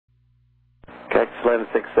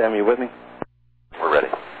1167, you with me? We're ready.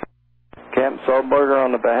 Captain Sullenberger,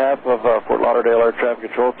 on the behalf of Fort Lauderdale Air Traffic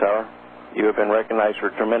Control Tower, you have been recognized for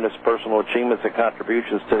tremendous personal achievements and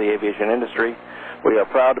contributions to the aviation industry. We are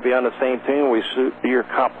proud to be on the same team. We salute your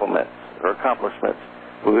accomplishments.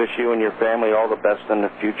 We wish you and your family all the best in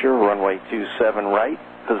the future. Runway 27 right,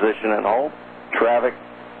 position and hold. Traffic,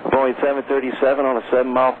 Boeing 737 on a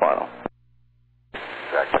 7-mile final.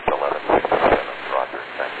 Cactus 1167, roger,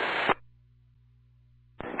 thank you.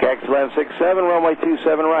 Cactus 1167, runway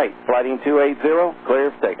 27 right, flighting 280,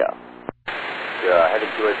 clear for takeoff. Yeah,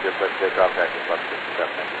 heading 280, clear for takeoff, Cactus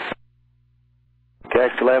 1167, thank you.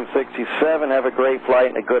 Cactus 1167, have a great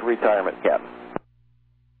flight and a good retirement, Captain.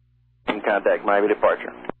 In contact Miami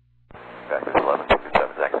departure. Cactus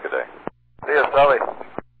 1167, thanks, good day. See you, Sully.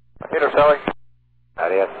 Peter, Sully.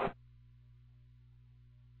 Adios.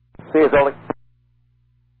 See you, Sully.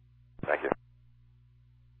 Thank you.